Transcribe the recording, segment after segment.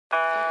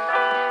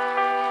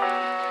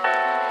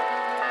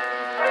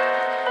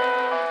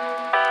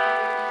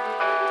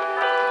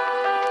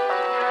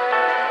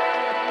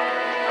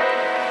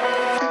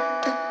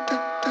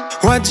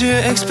What do you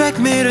expect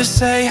me to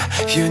say?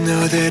 You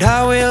know that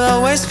I will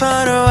always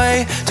find a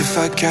way to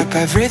fuck up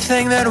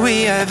everything that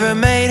we ever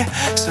made.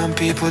 Some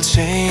people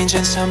change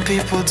and some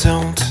people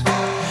don't.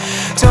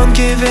 Don't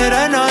give it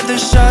another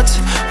shot.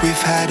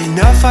 We've had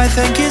enough, I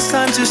think it's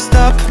time to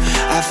stop.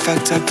 I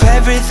fucked up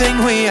everything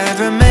we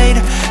ever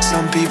made.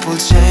 Some people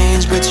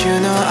change, but you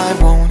know I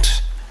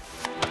won't.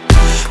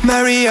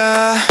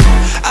 Maria,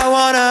 I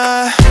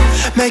wanna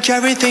make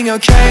everything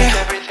okay.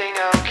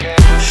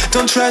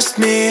 Don't trust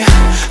me,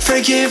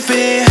 forgive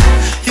me,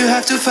 you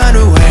have to find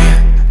a way.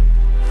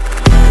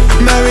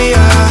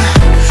 Maria,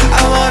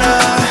 I wanna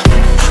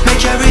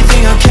make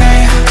everything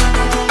okay.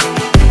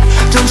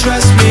 Don't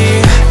trust me,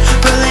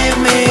 believe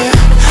me,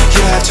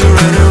 you have to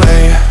run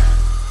away.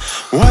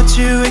 What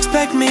do you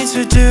expect me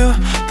to do?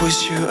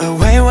 Push you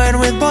away when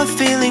we're both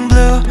feeling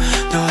blue.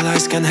 No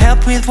lies can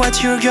help with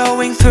what you're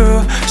going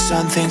through.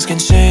 Some things can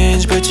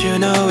change, but you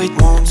know it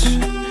won't.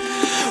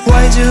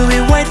 Why do we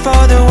wait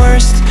for the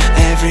worst?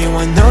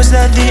 Everyone knows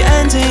that the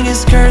ending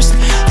is cursed.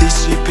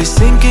 This ship is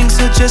sinking,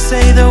 so just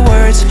say the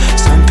words.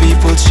 Some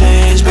people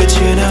change, but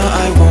you know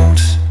I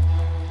won't.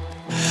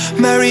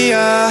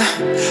 Maria,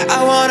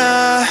 I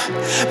wanna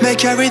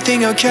make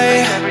everything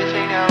okay.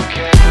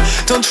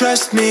 Don't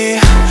trust me,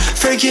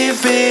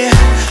 forgive me,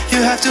 you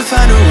have to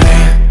find a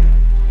way.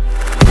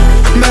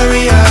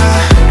 Maria,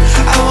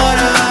 I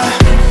wanna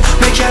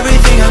make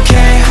everything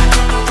okay.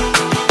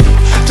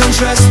 Don't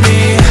trust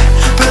me,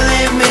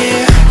 believe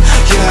me,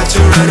 you have to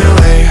run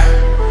away.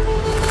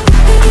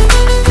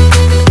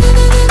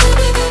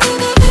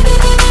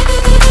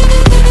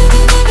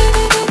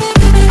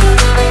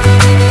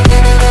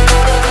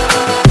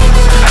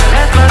 I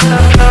let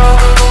myself go.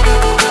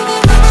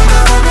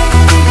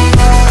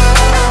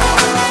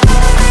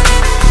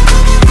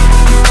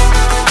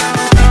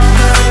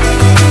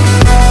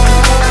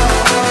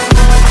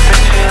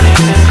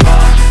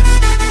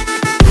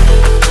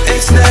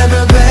 It's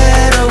never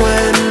better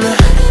when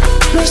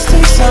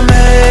mistakes are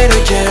made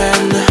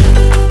again.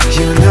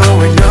 You know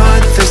we're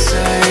not the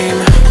same.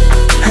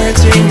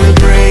 Hurting will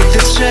break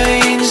the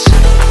chains.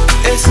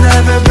 It's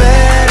never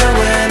better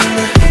when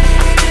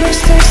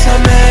mistakes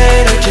are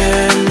made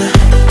again.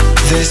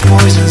 There's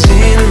poisons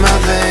in my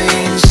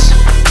veins.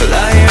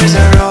 Liars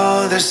are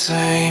all the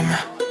same.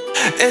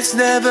 It's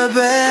never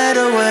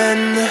better when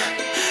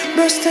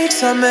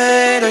mistakes are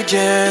made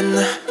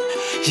again.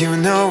 You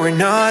know we're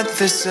not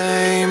the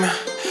same.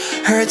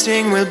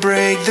 Hurting will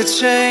break the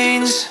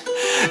chains.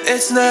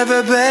 It's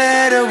never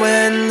better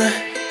when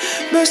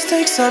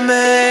mistakes are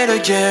made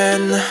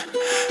again.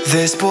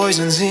 There's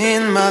poisons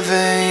in my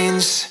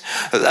veins.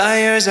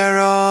 Liars are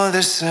all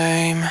the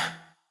same.